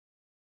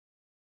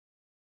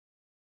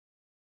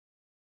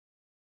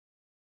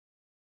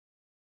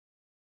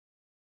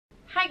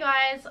Hi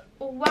guys,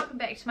 welcome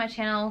back to my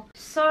channel.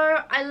 So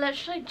I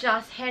literally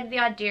just had the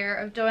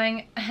idea of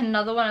doing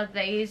another one of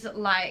these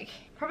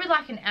probably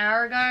like an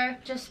hour ago,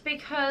 just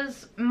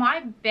because my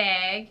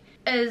bag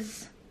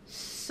is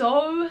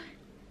so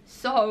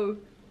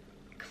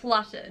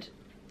cluttered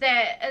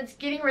that it's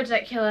getting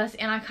ridiculous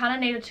and I kind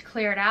of needed to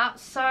clear it out.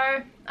 So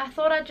I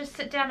thought I'd just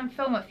sit down and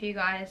film it for you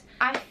guys.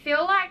 I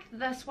feel like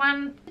this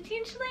one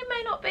potentially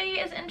may not be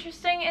as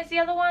interesting as the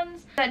other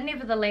ones, but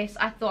nevertheless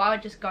I thought I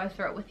would just go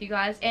through it with you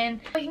guys and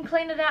we can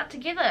clean it out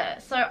together.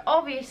 So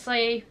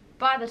obviously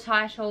by the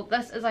title,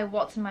 this is a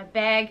what's in my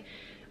bag.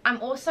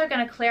 I'm also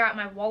going to clear out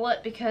my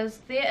wallet because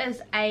there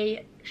is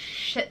a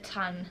shit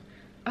ton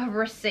of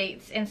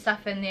receipts and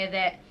stuff in there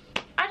that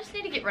I just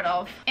need to get rid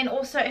of. And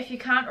also, if you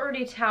can't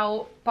already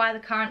tell by the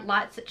current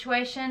light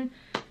situation,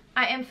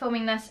 I am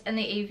filming this in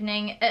the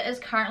evening. It is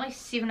currently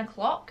 7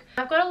 o'clock.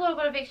 I've got a little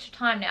bit of extra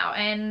time now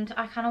and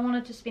I kind of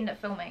wanted to spend it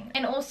filming.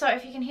 And also,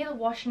 if you can hear the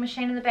washing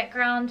machine in the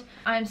background,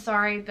 I'm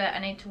sorry, but I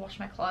need to wash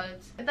my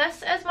clothes. This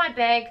is my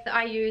bag that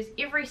I use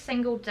every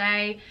single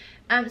day.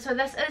 So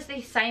this is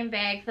the same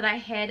bag that I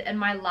had in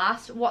my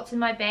last what's in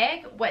my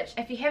bag, which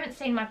if you haven't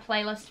seen my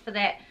playlist for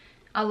that,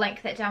 I'll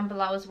link that down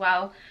below as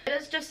well. It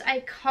is just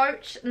a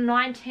Coach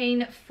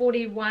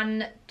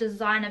 1941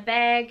 designer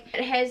bag.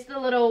 It has the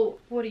little,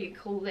 what do you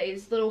call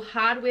these, little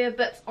hardware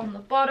bits on the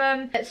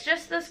bottom. It's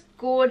just this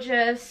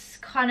gorgeous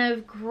kind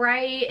of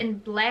grey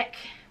and black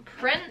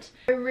print.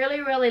 I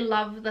really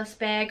love this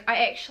bag.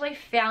 I actually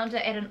found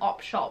it at an op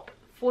shop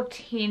for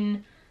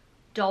 $10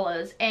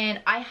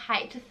 and I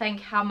hate to think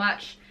how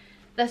much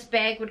this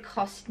bag would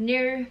cost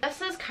new.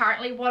 This is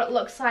currently what it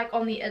looks like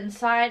on the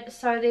inside,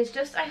 so there's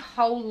just a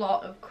whole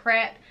lot of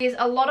crap. There's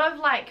a lot of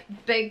like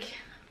big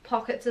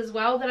pockets as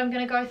well that I'm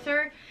going to go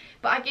through,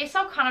 but I guess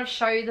I'll kind of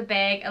show you the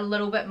bag a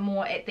little bit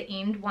more at the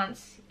end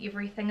once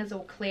everything is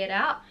all cleared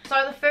out.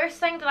 So the first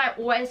thing that I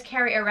always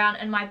carry around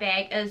in my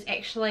bag is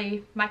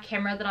actually my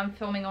camera that I'm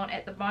filming on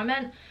at the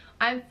moment.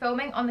 I'm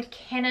filming on the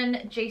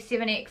Canon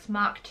G7X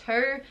Mark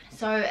II,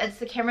 so it's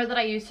the camera that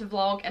I use to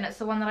vlog and it's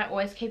the one that I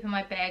always keep in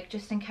my bag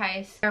just in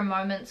case there are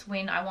moments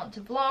when I want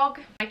to vlog.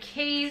 My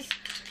keys,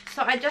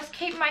 so I just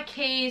keep my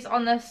keys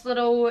on this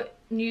little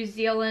New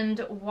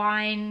Zealand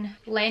wine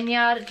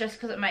lanyard just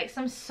because it makes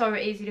them so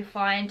easy to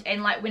find,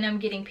 and like when I'm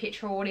getting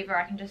petrol or whatever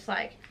I can just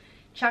like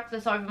chuck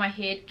this over my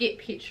head, get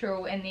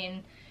petrol, and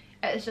then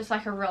it's just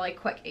like a really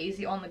quick,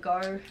 easy on the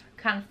go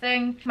kind of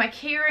thing. My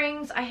key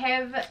rings, I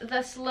have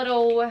this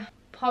little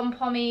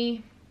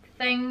pom-pommy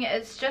thing.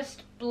 It's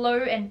just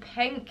blue and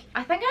pink.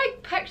 I think I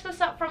picked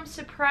this up from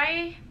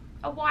Supre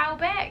a while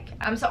back.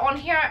 So on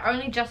here I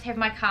only just have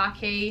my car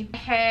key. I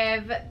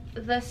have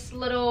this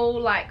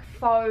little like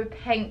faux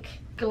pink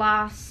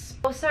glass.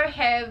 Also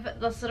have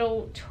this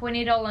little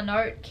 $20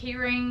 note key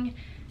ring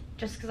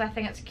just because I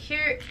think it's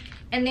cute.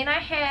 And then I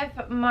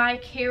have my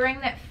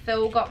keyring that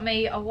Phil got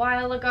me a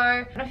while ago.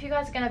 I don't know if you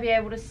guys are going to be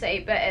able to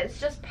see, but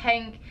it's just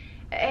pink.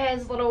 It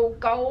has little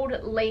gold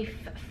leaf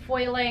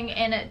foiling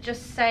and it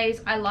just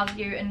says I love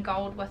you in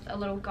gold with a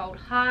little gold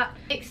heart.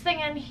 Next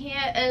thing in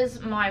here is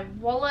my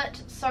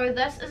wallet. So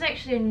this is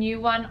actually a new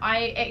one.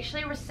 I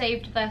actually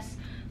received this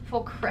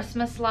for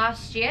Christmas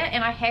last year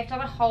and I have done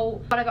a whole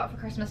what I got for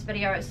Christmas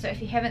video, so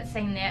if you haven't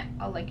seen that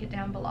I'll link it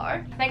down below.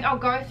 I think I'll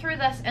go through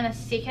this in a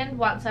second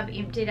once I've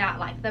emptied out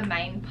like the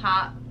main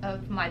part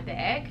of my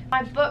bag.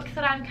 My book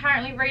that I'm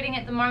currently reading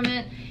at the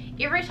moment,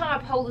 every time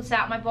I pull this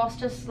out my boss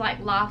just like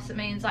laughs at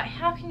me and is like,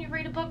 how can you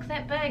read a book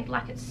that big,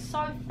 like it's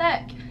so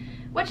thick,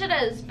 which it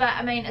is, but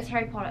I mean it's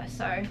Harry Potter.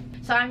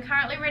 So I'm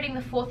currently reading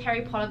the 4th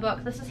Harry Potter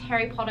book. This is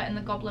Harry Potter and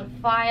the Goblet of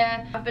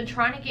Fire. I've been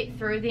trying to get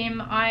through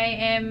them. I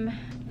am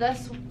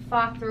this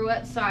far through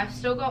it, so I've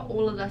still got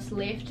all of this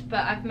left, but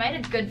I've made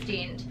a good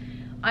dent.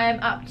 I am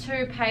up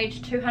to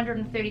page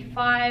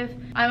 235.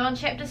 I'm on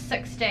chapter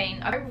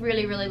 16. I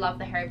really love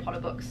the Harry Potter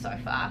books so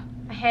far.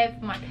 I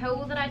have my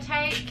pill that I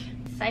take,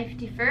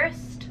 safety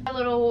first. A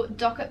little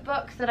docket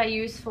book that I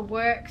use for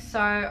work, so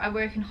I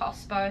work in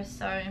hospo,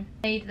 so I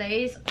need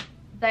these.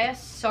 They are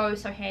so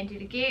handy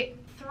to get.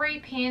 3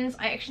 pens.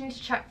 I actually need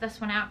to chuck this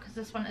one out because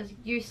this one is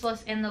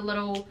useless and the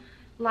little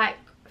like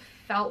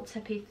felt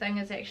tippy thing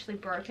is actually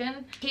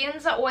broken.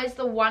 Pens are always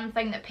the one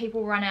thing that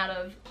people run out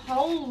of. A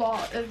whole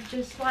lot of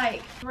just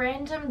like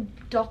random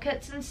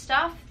dockets and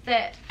stuff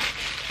that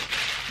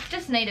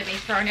just need to be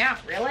thrown out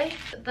really.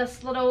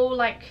 This little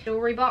like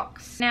jewelry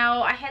box.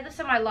 Now I had this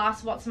in my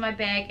last what's in my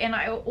bag and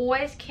I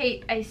always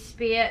keep a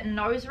spare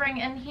nose ring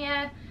in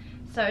here.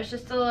 So it's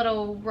just a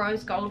little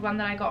rose gold one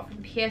that I got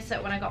from Pierce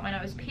It when I got my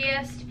nose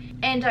pierced.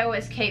 And I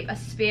always keep a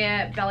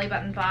spare belly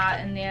button bar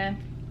in there.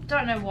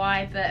 Don't know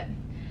why, but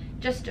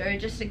just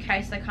in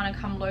case they kind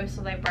of come loose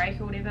or they break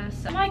or whatever.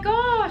 So, oh my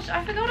gosh,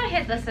 I forgot I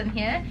had this in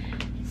here.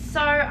 So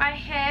I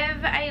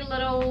have a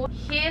little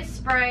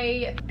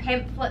hairspray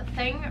pamphlet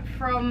thing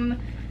from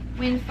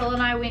when Phil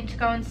and I went to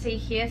go and see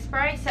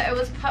Hairspray. So it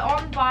was put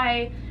on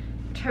by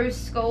 2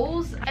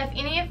 schools. If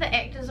any of the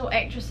actors or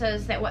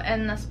actresses that were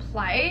in this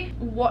play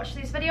watch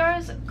these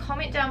videos,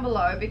 comment down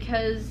below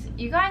because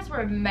you guys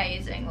were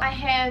amazing. I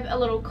have a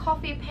little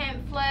coffee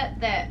pamphlet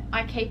that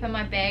I keep in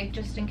my bag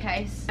just in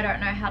case I don't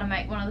know how to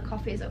make one of the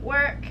coffees at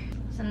work.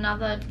 It's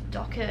another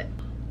docket.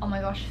 Oh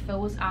my gosh, Phil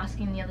was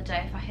asking the other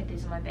day if I had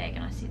these in my bag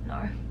and I said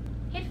no.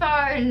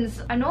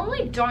 Headphones! I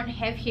normally don't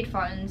have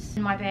headphones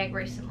in my bag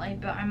recently,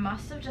 but I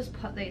must have just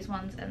put these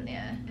ones in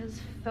there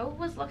because Phil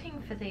was looking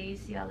for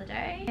these the other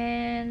day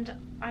and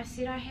I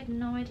said I had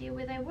no idea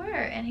where they were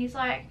and he's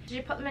like, did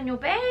you put them in your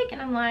bag? And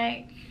I'm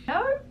like,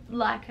 no,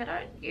 like I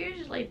don't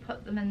usually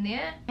put them in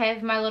there. I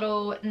have my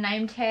little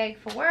name tag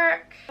for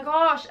work. Oh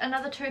gosh,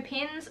 another 2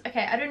 pens.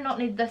 Okay, I do not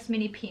need this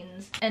many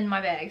pens in my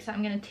bag, so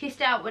I'm going to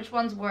test out which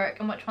ones work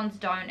and which ones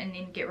don't and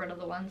then get rid of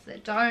the ones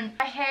that don't.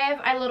 I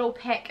have a little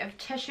pack of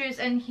tissues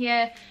in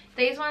here.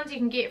 These ones you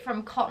can get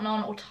from Cotton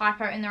On or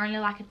Typo and they're only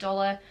like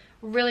 $1.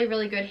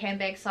 Really good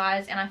handbag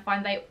size and I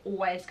find they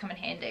always come in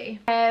handy.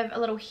 I have a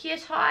little hair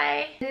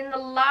tie. And then the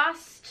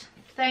last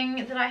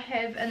thing that I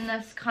have in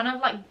this kind of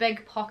like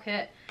big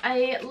pocket,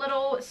 a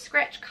little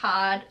scratch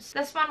card.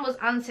 This one was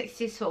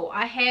unsuccessful.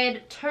 I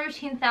had 2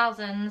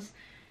 10,000s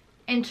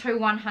and 2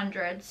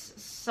 100s,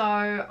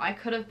 so I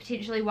could have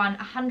potentially won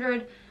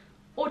 $100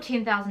 or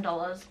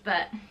 $10,000,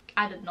 but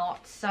I did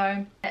not,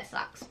 so that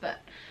sucks, but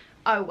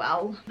oh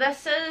well.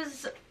 This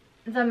is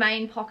the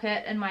main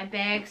pocket in my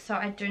bag, so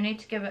I do need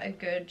to give it a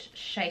good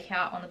shake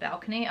out on the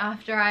balcony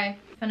after I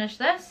finish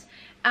this.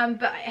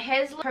 But it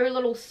has 2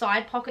 little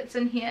side pockets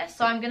in here,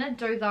 so I'm gonna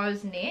do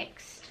those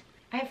next.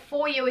 I have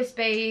 4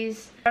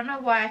 USBs. I don't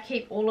know why I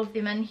keep all of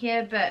them in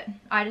here, but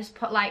I just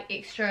put like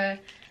extra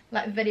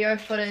like video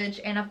footage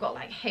and I've got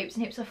like heaps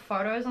and heaps of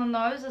photos on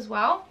those as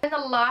well. And the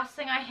last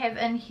thing I have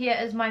in here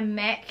is my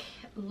MAC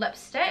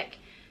lipstick.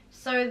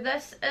 So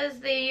this is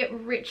the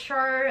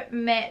Retro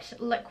Matte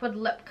Liquid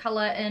Lip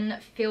Color in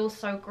Feels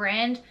So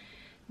Grand.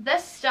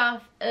 This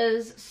stuff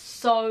is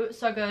so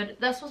good.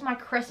 This was my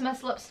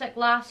Christmas lipstick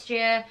last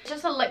year. It's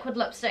just a liquid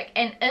lipstick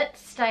and it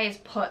stays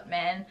put,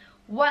 man.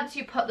 Once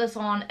you put this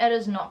on, it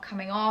is not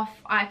coming off.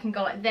 I can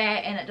go like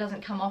that and it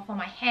doesn't come off on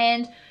my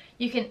hand.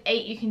 You can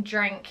eat, you can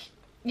drink.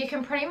 You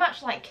can pretty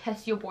much like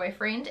kiss your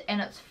boyfriend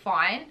and it's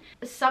fine.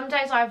 Some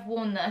days I've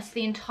worn this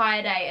the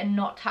entire day and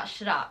not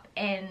touched it up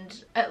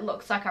and it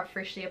looks like I've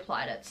freshly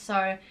applied it.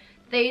 So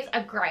these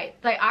are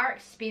great. They are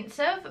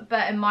expensive,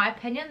 but in my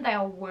opinion they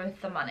are worth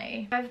the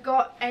money. I've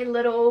got a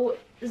little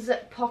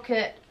zip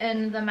pocket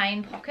in the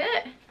main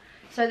pocket.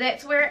 So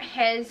that's where it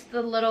has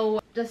the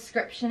little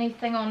description-y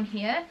thing on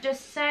here.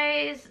 Just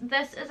says,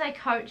 this is a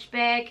Coach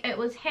bag. It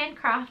was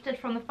handcrafted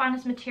from the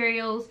finest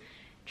materials,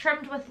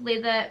 trimmed with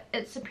leather.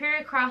 Its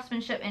superior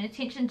craftsmanship and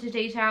attention to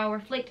detail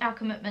reflect our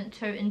commitment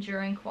to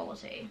enduring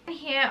quality.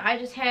 Here I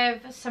just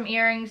have some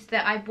earrings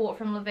that I bought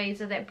from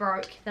Lavisa that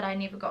broke that I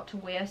never got to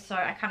wear, so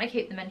I kind of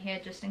keep them in here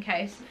just in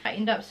case I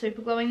end up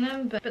super gluing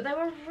them. But they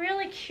were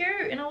really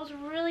cute and I was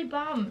really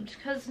bummed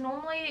because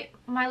normally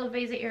my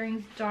Lavisa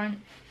earrings don't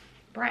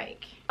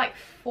break. Like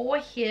 4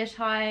 hair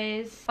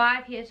ties,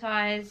 5 hair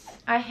ties.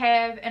 I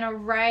have an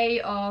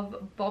array of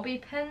bobby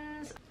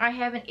pins. I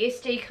have an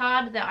SD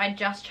card that I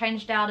just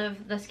changed out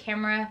of this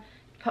camera,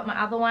 put my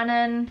other one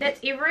in. That's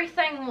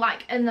everything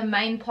like in the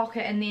main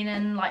pocket and then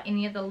in like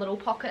any of the little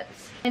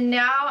pockets. And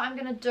now I'm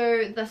gonna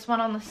do this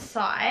one on the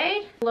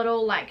side.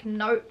 Little like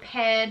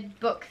notepad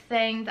book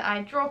thing that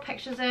I draw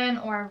pictures in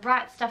or I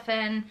write stuff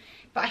in,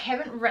 but I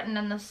haven't written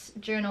in this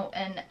journal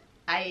in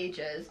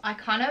ages. I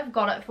kind of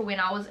got it for when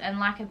I was in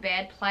like a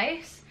bad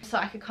place, so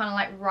I could kind of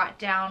like write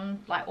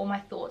down like all my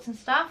thoughts and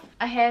stuff.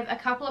 I have a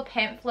couple of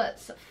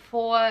pamphlets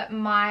for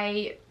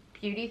my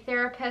beauty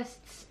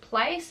therapist's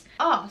place.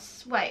 Oh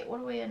wait,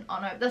 what are we in?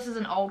 Oh no, this is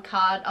an old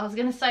card. I was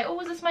gonna say, oh,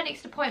 is this my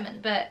next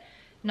appointment? But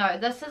no,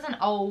 this is an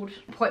old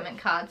appointment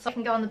card, so I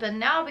can go in the bin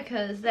now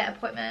because that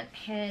appointment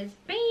has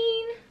been.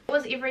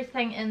 Was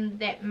everything in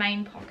that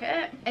main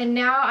pocket. And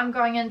now I'm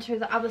going into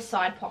the other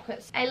side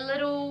pockets. A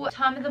little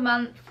time of the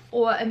month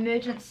or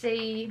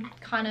emergency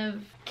kind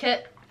of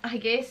kit, I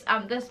guess.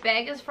 This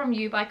bag is from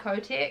You by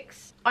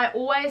Kotex. I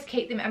always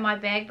keep them in my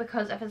bag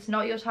because if it's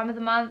not your time of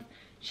the month,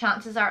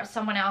 chances are it's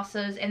someone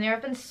else's, and there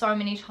have been so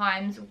many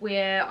times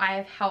where I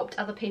have helped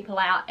other people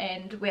out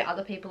and where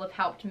other people have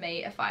helped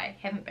me if I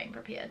haven't been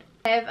prepared.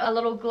 I have a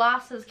little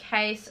glasses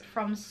case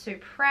from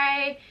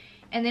Supre.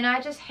 And then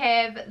I just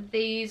have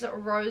these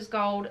rose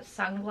gold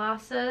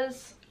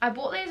sunglasses. I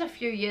bought these a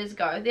few years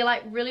ago. They're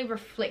like really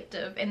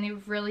reflective and they're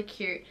really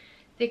cute.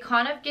 They're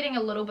kind of getting a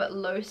little bit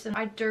loose and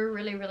I do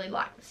really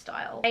like the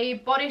style. A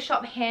Body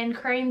Shop hand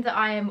cream that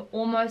I am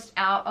almost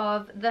out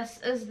of.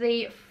 This is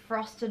the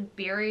Frosted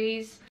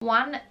Berries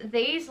one.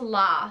 These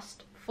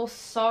last for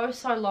so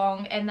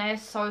long and they are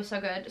so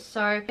good.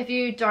 So if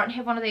you don't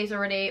have one of these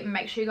already,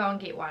 make sure you go and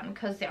get one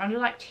because they're only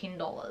like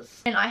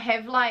 $10. And I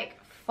have like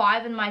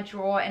 5 in my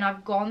drawer and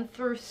I've gone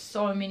through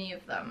so many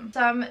of them.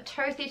 Some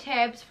toothy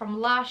tabs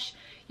from Lush.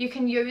 You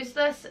can use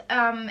this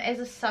as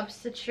a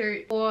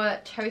substitute for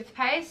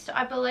toothpaste,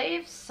 I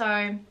believe,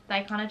 so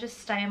they kind of just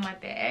stay in my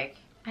bag.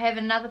 I have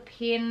another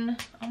pen.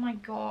 Oh my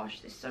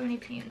gosh, there's so many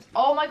pens.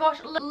 Oh my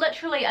gosh,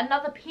 literally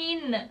another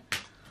pen.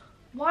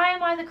 Why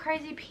am I the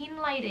crazy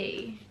pen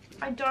lady?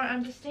 I don't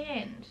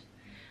understand.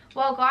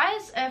 Well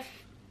guys, if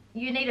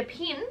you need a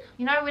pen,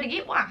 you know where to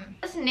get one.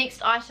 This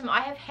next item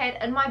I have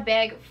had in my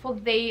bag for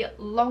the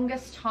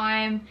longest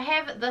time. I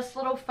have this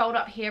little fold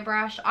up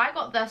hairbrush. I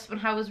got this when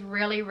I was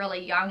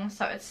really young,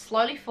 so it's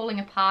slowly falling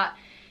apart.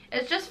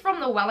 It's just from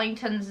the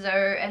Wellington Zoo.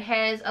 It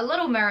has a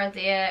little mirror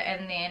there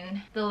and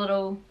then the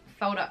little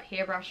fold up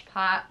hairbrush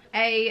part.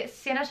 A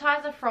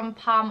sanitizer from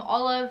Palm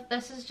Olive.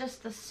 This is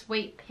just the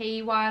sweet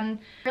pea one.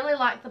 Really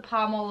like the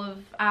Palm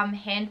Olive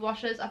hand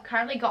washes. I've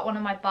currently got one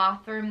in my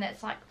bathroom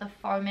that's like the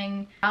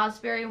foaming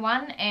raspberry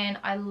one, and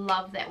I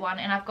love that one.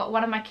 And I've got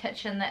one in my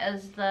kitchen that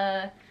is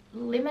the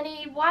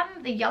lemony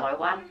one, the yellow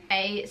one.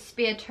 A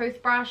spare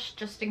toothbrush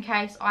just in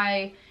case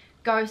I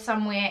go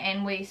somewhere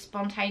and we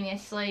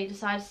spontaneously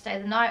decide to stay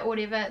the night or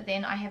whatever,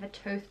 then I have a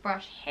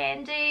toothbrush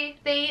handy.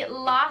 The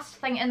last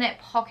thing in that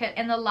pocket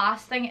and the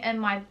last thing in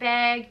my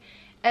bag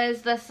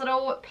is this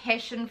little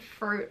passion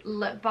fruit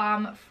lip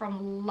balm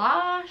from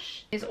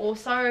Lush. There's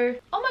also,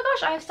 oh my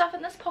gosh, I have stuff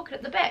in this pocket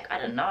at the back. I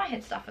didn't know I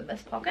had stuff in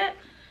this pocket.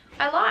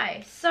 I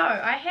lie. So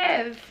I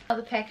have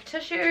another pack of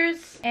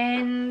tissues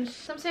and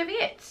some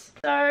serviettes.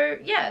 So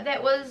yeah,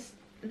 that was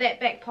that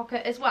back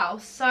pocket as well.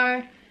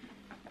 So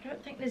I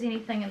don't think there's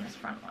anything in this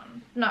front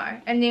one. No.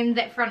 And then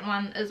that front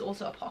one is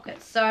also a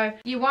pocket. So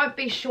you won't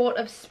be short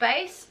of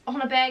space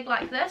on a bag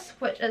like this,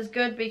 which is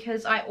good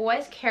because I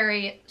always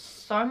carry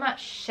so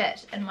much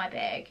shit in my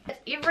bag. It's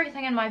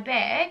everything in my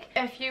bag.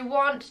 If you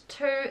want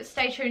to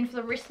stay tuned for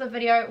the rest of the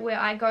video where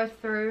I go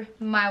through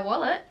my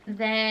wallet,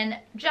 then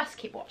just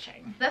keep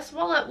watching. This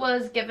wallet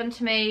was given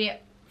to me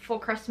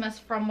for Christmas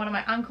from one of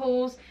my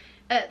uncles.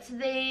 It's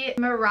the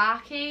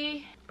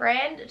Meraki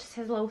brand. It just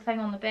has a little thing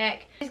on the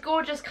back. These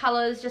gorgeous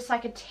colors, just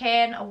like a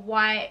tan, a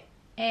white,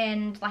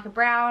 and like a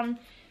brown.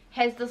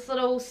 Has this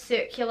little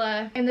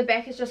circular, and the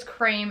back is just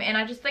cream, and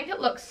I just think it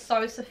looks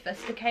so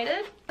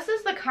sophisticated. This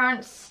is the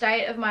current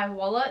state of my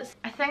wallet.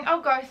 I think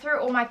I'll go through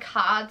all my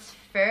cards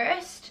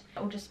first. It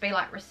will just be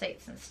like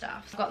receipts and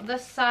stuff. I've got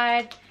this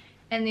side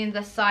and then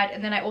this side,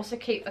 and then I also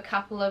keep a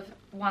couple of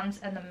ones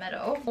in the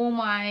middle. All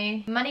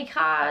my money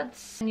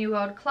cards, New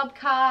World Club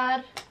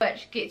card,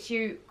 which gets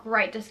you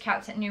great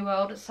discounts at New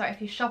World. So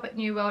if you shop at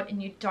New World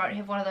and you don't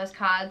have one of those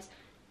cards,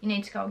 you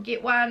need to go and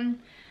get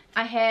one.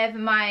 I have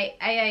my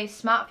AA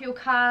Smart Fuel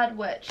card,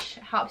 which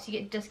helps you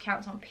get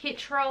discounts on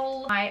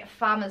petrol. My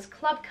Farmers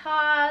Club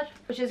card,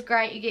 which is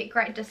great. You get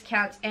great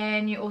discounts,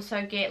 and you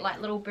also get like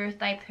little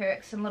birthday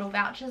perks and little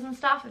vouchers and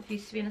stuff if you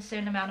spend a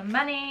certain amount of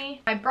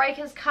money. My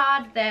Breakers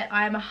card that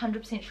I'm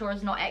 100% sure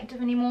is not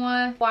active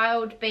anymore.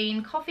 Wild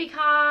Bean coffee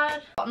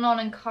card. Cotton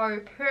On &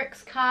 Co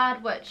perks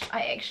card, which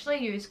I actually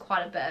use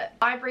quite a bit.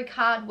 Library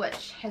card,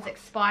 which has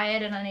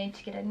expired and I need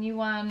to get a new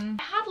one.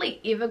 I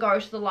hardly ever go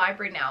to the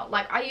library now.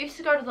 Like, I used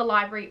to go to the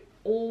library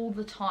all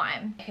the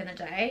time back in the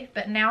day,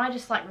 but now I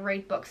just like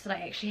read books that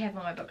I actually have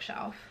on my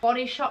bookshelf.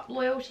 Body Shop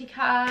loyalty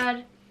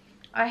card.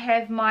 I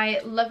have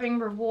my Living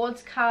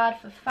Rewards card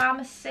for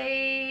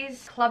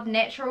pharmacies. Club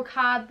Natural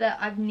card that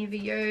I've never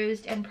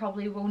used and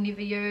probably will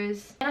never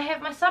use. And I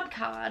have my sub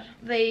card.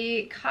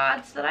 The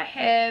cards that I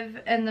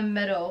have in the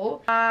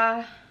middle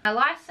are my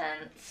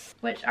license,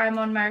 which I'm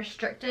on my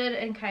restricted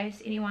in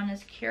case anyone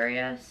is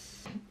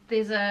curious.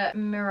 There's a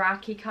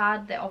Meraki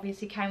card that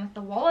obviously came with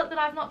the wallet that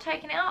I've not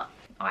taken out.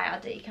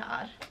 IRD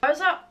card. Those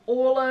are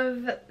all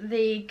of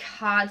the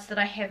cards that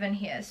I have in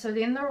here. So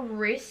then the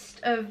rest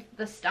of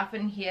the stuff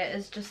in here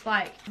is just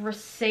like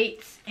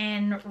receipts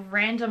and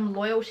random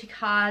loyalty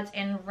cards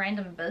and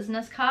random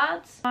business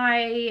cards.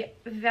 My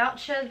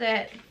voucher,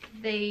 that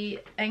the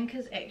ink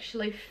is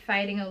actually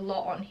fading a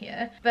lot on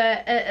here,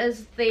 but it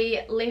is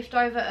the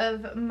leftover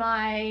of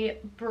my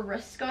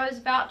Briscoe's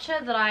voucher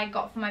that I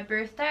got for my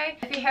birthday.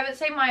 If you haven't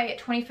seen my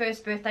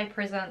 21st birthday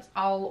presents,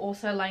 I'll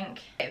also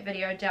link that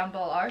video down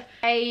below.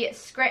 A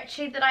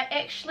scratchy that I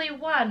actually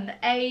won,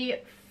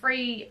 a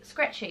free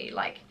scratchy.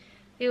 Like,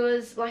 there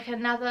was like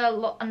another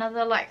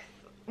like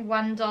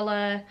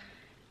 $1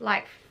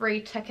 like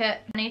free ticket.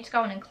 I need to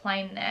go in and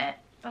claim that,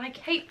 but I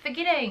keep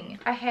forgetting.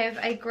 I have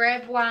a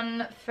Grab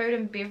One food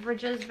and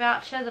beverages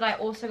voucher that I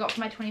also got for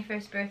my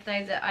 21st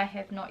birthday that I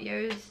have not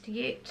used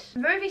yet.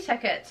 Movie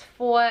tickets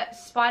for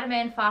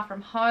Spider-Man Far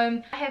From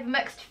Home. I have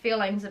mixed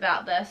feelings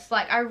about this.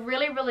 Like, I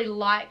really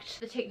liked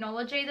the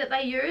technology that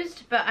they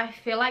used, but I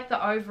feel like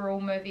the overall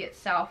movie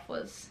itself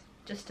was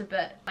just a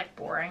bit like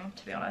boring,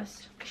 to be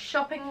honest.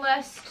 Shopping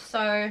list.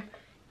 So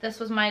this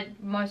was my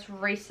most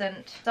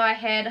recent. So I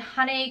had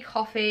honey,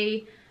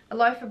 coffee, a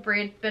loaf of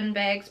bread, bin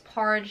bags,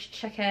 porridge,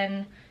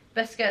 chicken,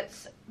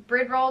 biscuits,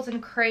 bread rolls and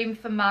cream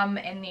for mum,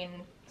 and then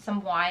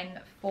some wine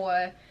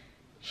for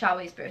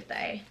Charlie's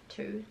birthday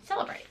to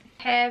celebrate.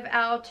 Have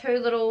our 2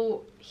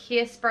 little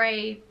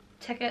hairspray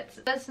tickets,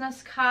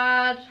 business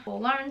card for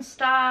Lone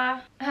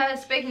Star.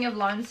 Speaking of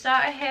Lone Star,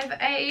 I have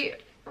a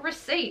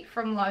receipt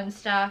from Lone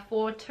Star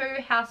for 2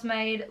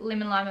 house-made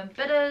lemon lime and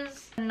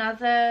bitters.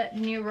 Another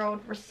New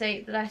World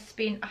receipt that I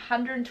spent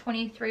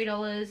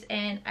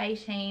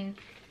 $123.18.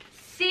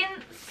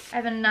 I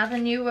have another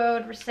New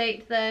World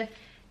receipt, the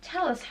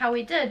tell us how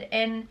we did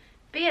and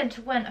be in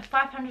to win a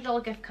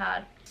 $500 gift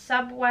card.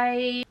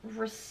 Subway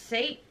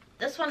receipt.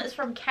 This one is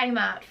from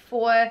Kmart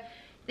for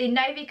the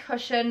navy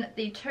cushion,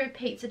 the 2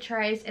 pizza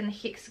trays, and the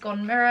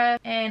hexagon mirror,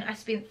 and I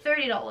spent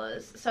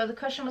 $30. So the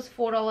cushion was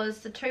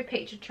 $4, the 2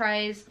 pizza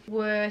trays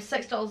were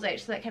 $6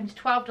 each, so that came to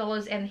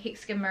 $12, and the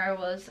hexagon mirror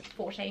was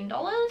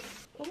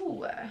 $14.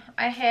 Ooh,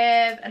 I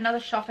have another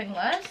shopping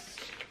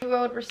list. New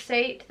World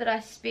receipt that I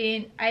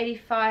spent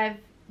 $85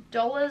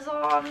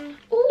 on.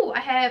 Ooh, I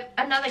have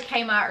another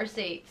Kmart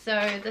receipt. So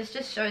this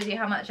just shows you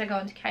how much I go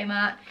into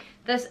Kmart.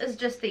 This is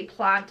just the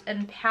plant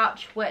in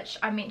pouch, which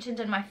I mentioned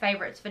in my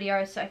favorites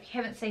video, so if you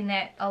haven't seen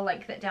that, I'll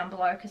link that down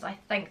below because I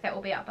think that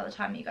will be up by the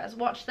time you guys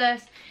watch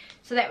this.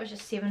 So that was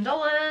just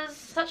 $7.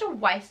 Such a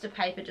waste of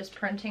paper just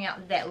printing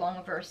out that long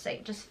of a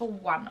receipt just for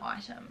one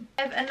item.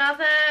 I have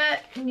another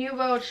New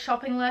World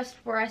shopping list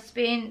where I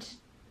spent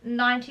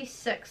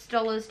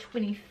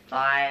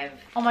 $96.25.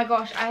 Oh my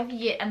gosh, I have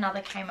yet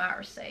another Kmart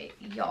receipt.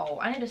 Yo,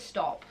 I need to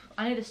stop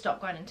going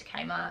into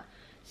Kmart.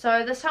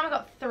 So this time I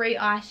got 3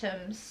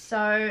 items.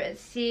 So it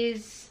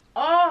says,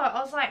 oh,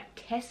 I was like,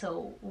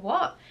 tassel,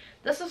 what?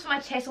 This was for my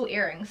tassel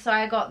earrings. So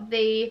I got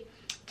the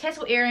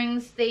tassel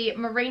earrings, the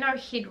merino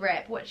head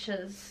wrap, which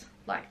is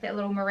like that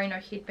little merino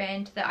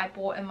headband that I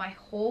bought in my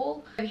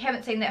haul. If you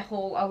haven't seen that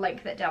haul, I'll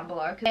link that down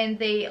below. And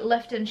the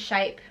lift and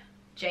shape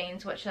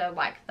jeans, which are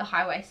like the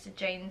high-waisted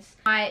jeans.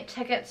 My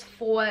tickets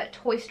for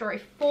Toy Story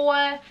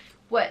 4,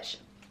 which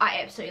I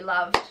absolutely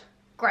loved.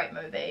 Great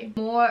movie.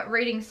 More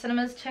Reading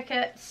Cinemas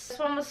tickets. This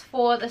one was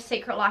for The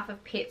Secret Life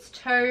of Pets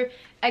 2.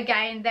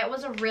 Again, that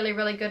was a really,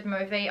 really good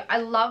movie. I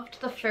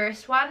loved the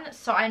first one,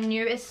 so I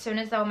knew as soon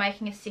as they were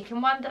making a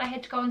second one that I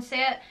had to go and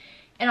see it.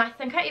 And I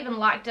think I even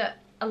liked it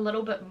a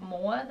little bit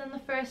more than the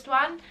first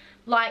one.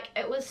 Like,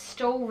 it was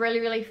still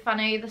really, really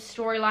funny. The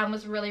storyline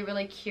was really,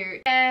 really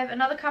cute. I have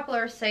another couple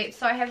of receipts.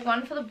 So I have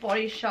one for the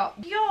Body Shop.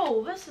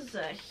 Yo, this is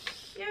a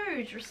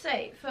huge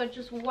receipt for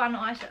just one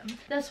item.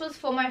 This was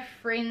for my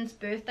friend's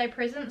birthday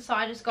present, so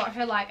I just got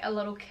her like a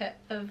little kit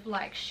of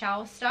like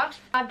shower stuff.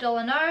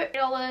 $5 note,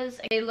 $8,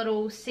 a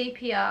little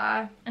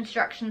CPR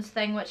instructions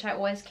thing which I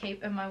always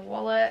keep in my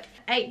wallet,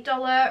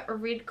 $8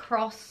 Red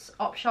Cross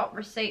op shop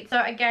receipt.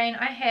 So again,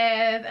 I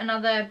have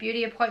another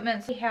beauty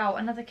appointment. See how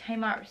another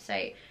Kmart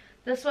receipt.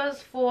 This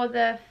was for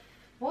the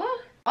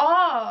what?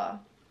 Oh,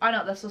 I know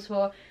what this was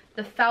for.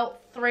 The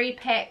felt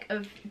 3-pack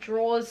of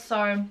drawers.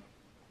 So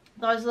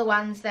those are the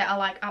ones that are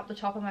like up the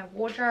top of my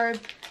wardrobe.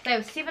 They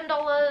were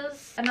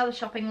 $7. Another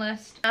shopping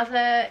list.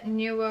 Another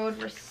New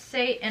World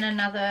receipt and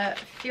another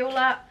fuel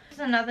up. This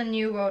is another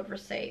New World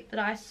receipt that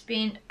I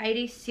spent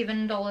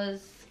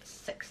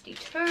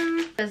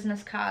 $87.62.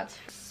 Business cards.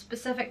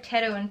 Specific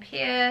Tattoo and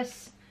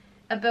Pierce.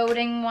 A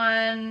building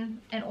one.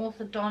 An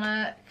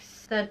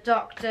orthodontics. The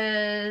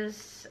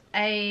doctors.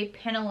 A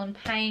panel and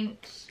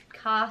paint.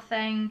 Car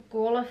thing,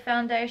 Gawler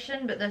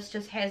foundation, but this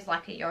just has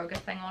like a yoga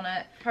thing on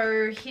it.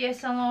 2 hair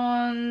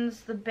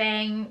salons, the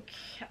bank,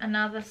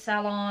 another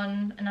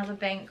salon, another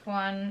bank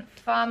one,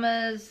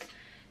 Farmers,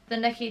 the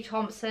Nikki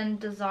Thompson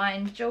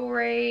design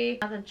jewelry,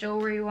 another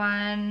jewelry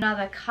one,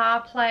 another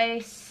car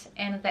place,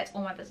 and that's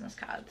all my business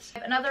cards. I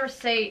have another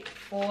receipt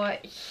for,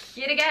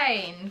 yet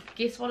again,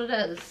 guess what it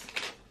is?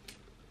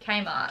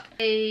 Kmart.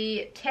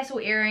 The tassel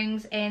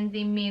earrings and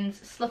the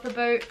men's slipper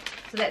boot.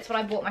 So that's what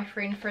I bought my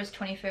friend for his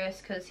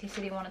 21st because he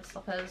said he wanted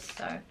slippers,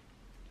 so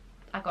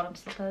I got him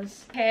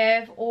slippers. I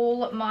have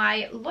all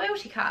my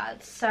loyalty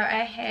cards. So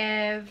I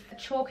have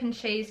Chalk and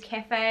Cheese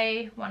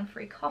Cafe, 1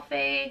 free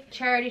coffee,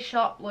 charity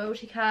shop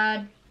loyalty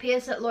card,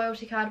 Pierce It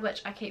loyalty card,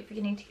 which I keep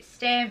forgetting to get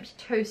stamped,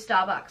 2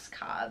 Starbucks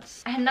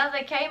cards. Another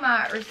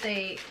Kmart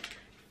receipt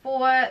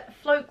for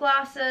float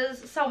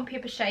glasses, salt and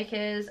pepper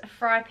shakers, a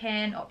fry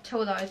pan, or 2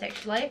 of those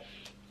actually,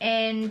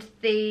 and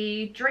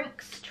the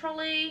drinks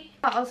trolley.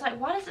 I was like,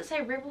 why does it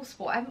say Rebel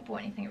Sport? I haven't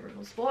bought anything at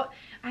Rebel Sport.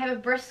 I have a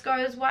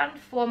Briscoe's one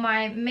for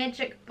my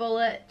Magic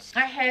Bullet.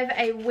 I have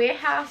a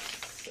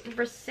warehouse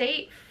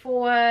receipt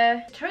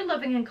for 2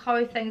 Living &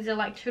 Co things. They're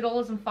like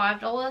 $2 and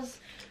 $5.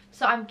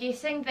 So I'm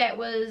guessing that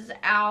was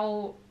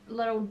our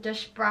little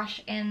dish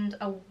brush and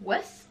a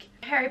whisk.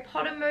 Harry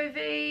Potter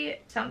movie,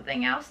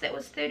 something else that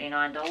was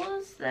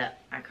 $39 that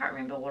I can't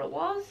remember what it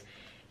was,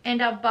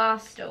 and our bar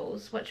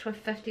stools, which were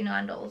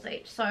 $59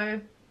 each. So,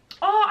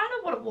 oh, I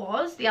know what it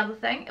was, the other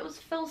thing, it was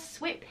Phil's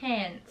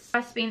sweatpants.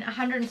 I spent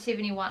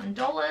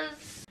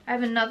 $171. I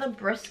have another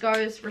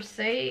Briscoe's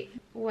receipt,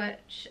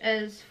 which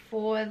is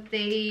for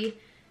the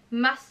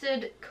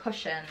mustard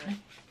cushion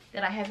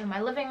that I have in my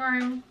living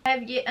room. I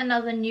have yet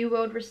another New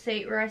World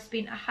receipt where I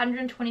spent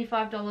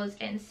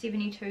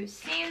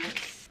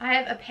 $125.72. I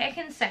have a Pack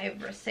and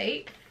Save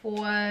receipt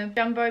for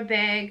jumbo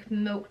bag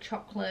milk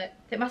chocolate.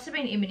 That must have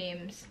been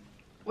M&M's.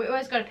 We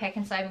always go to Pack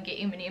and Save and get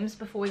M&M's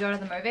before we go to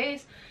the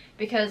movies,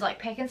 because like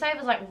Pack and Save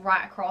is like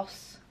right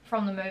across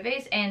from the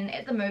movies, and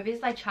at the movies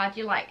they charge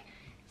you like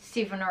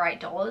 $7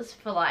 or $8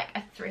 for like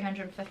a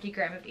 350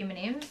 gram of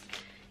M&Ms.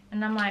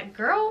 And I'm like,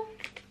 girl,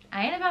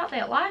 I ain't about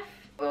that life.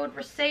 World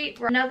receipt,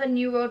 another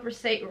New World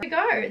receipt. Here we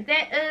go.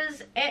 That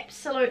is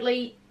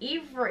absolutely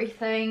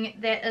everything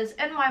that is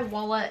in my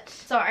wallet.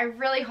 So I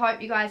really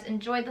hope you guys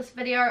enjoyed this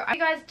video. If you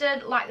guys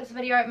did like this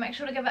video, make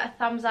sure to give it a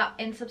thumbs up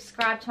and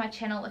subscribe to my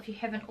channel if you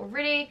haven't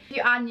already. If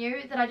you are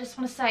new, then I just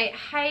want to say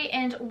hey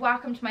and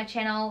welcome to my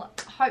channel.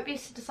 Hope you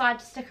decide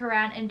to stick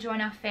around and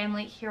join our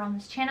family here on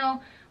this channel.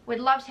 We'd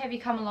love to have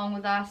you come along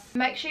with us.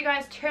 Make sure you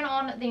guys turn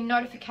on the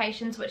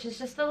notifications, which is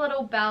just the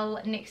little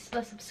bell next to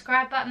the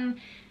subscribe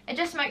button. And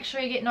just make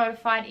sure you get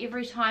notified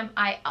every time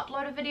I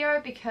upload a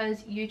video,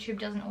 because YouTube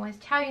doesn't always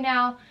tell you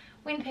now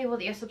when people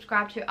that you're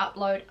subscribed to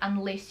upload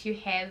unless you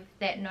have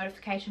that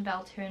notification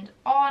bell turned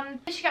on.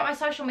 Check out my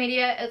social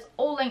media, it's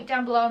all linked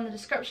down below in the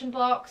description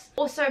box.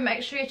 Also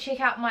make sure you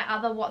check out my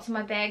other what's in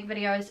my bag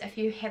videos if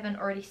you haven't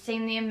already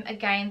seen them.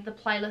 Again, the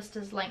playlist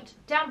is linked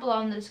down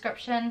below in the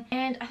description.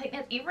 And I think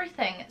that's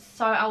everything,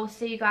 so I will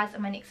see you guys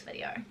in my next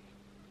video.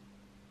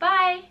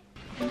 Bye!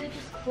 I'm gonna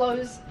just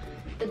close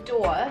the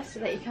door so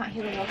that you can't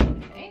hear the washing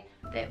machine.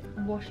 That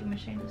washing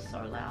machine is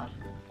so loud.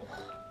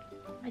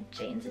 My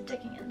jeans are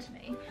digging into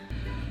me.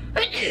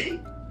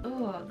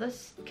 Oh,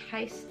 this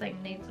case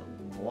thing needs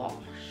a wash.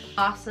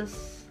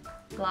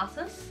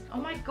 Glasses. Oh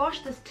my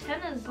gosh, this tin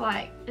is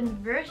like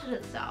inverted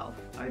itself.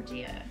 Oh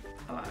dear.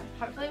 Oh well,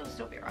 hopefully it will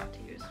still be right to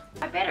use.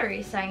 My battery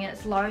is saying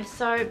it's low,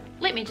 so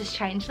let me just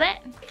change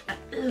that.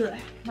 Ugh,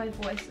 my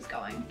voice is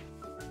going.